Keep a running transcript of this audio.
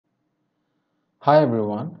Hi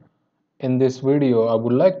everyone. In this video, I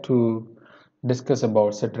would like to discuss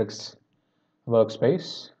about Citrix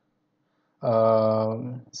Workspace.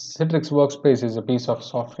 Citrix Workspace is a piece of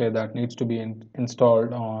software that needs to be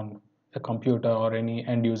installed on a computer or any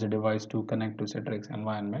end user device to connect to Citrix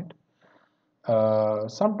environment.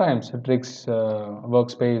 Sometimes Citrix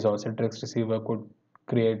Workspace or Citrix Receiver could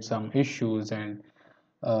create some issues, and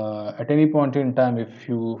at any point in time, if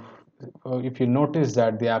you notice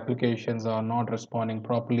that the applications are not responding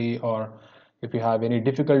properly, or if you have any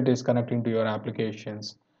difficulties connecting to your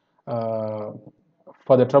applications, uh,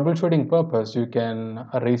 for the troubleshooting purpose, you can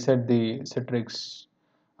reset the Citrix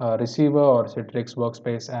receiver or Citrix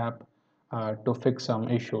Workspace app to fix some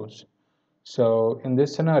issues. So in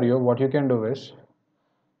this scenario, what you can do is,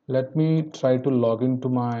 let me try to log into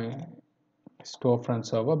my storefront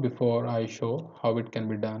server before I show how it can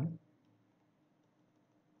be done.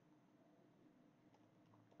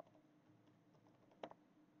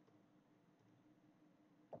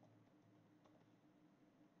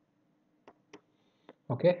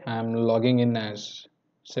 Okay, I'm logging in as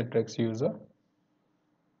Citrix user,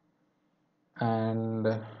 and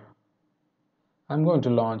I'm going to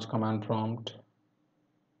launch command prompt.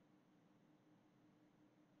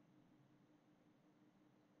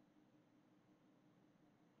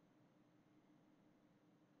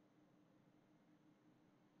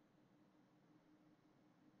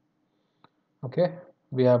 Okay,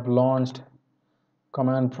 we have launched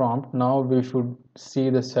command prompt. Now we should see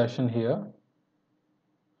the session here.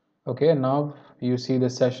 Okay, now you see the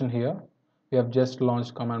session here. We have just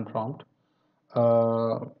launched command prompt.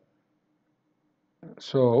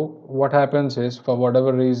 So what happens is, for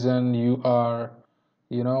whatever reason you are,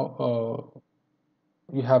 you know,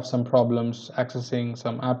 you have some problems accessing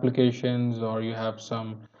some applications, or you have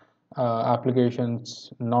some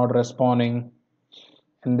applications not responding.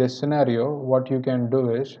 In this scenario, what you can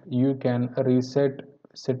do is you can reset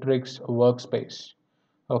Citrix Workspace.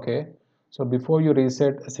 Okay, so before you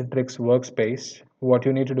reset Citrix Workspace, what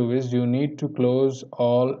you need to do is you need to close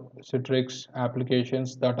all Citrix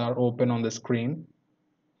applications that are open on the screen.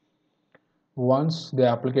 Once the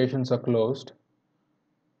applications are closed,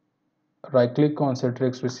 right click on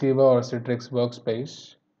Citrix Receiver or Citrix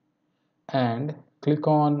Workspace and click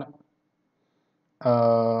on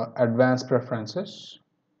Advanced Preferences.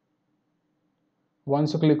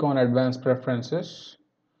 Once you click on Advanced Preferences,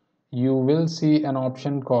 you will see an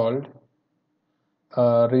option called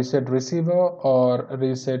Reset Receiver or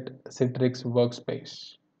Reset Citrix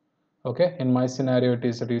Workspace. Okay, in my scenario it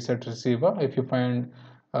is Reset Receiver. If you find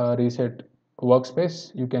Reset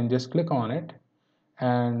Workspace, you can just click on it,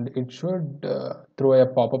 and it should throw a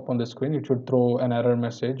pop-up on the screen. It should throw an error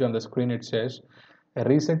message on the screen. It says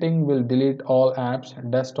resetting will delete all apps,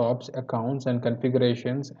 desktops, accounts and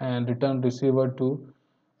configurations and return receiver to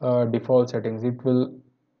default settings. It will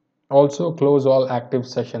also close all active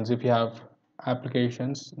sessions. If you have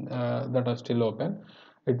applications that are still open,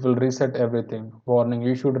 it will reset everything. Warning,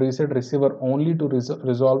 you should reset receiver only to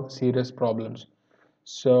resolve serious problems.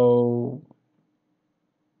 So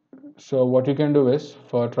what you can do is,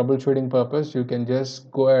 for troubleshooting purpose, you can just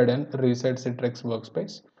go ahead and reset Citrix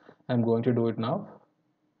Workspace. I'm going to do it now.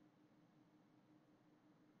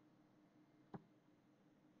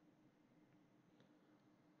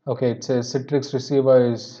 Okay, it says Citrix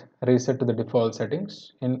Receiver is reset to the default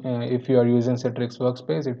settings. If you are using Citrix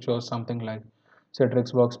Workspace, it shows something like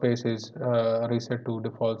Citrix Workspace is reset to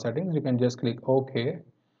default settings. You can just click OK,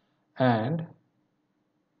 and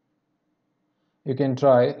you can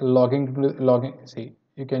try logging. See,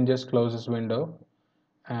 you can just close this window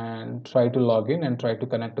and try to log in and try to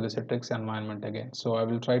connect to the Citrix environment again. So I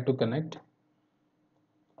will try to connect.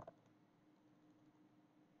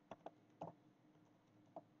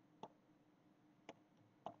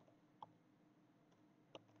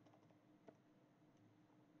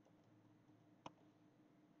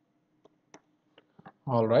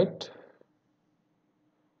 All right.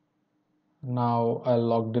 Now I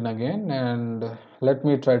logged in again, and let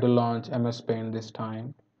me try to launch MS Paint this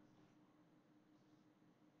time.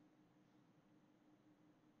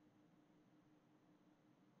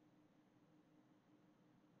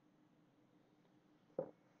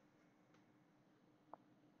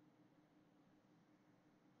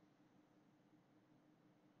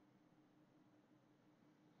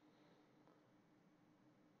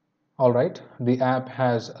 Alright, the app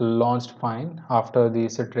has launched fine after the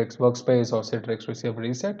Citrix Workspace or Citrix Receiver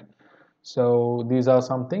reset. So these are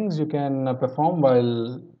some things you can perform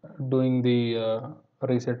while doing the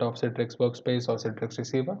reset of Citrix Workspace or Citrix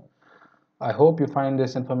Receiver. I hope you find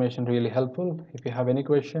this information really helpful. If you have any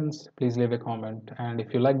questions, please leave a comment. And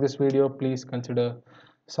if you like this video, please consider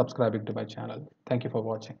subscribing to my channel. Thank you for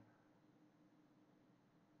watching.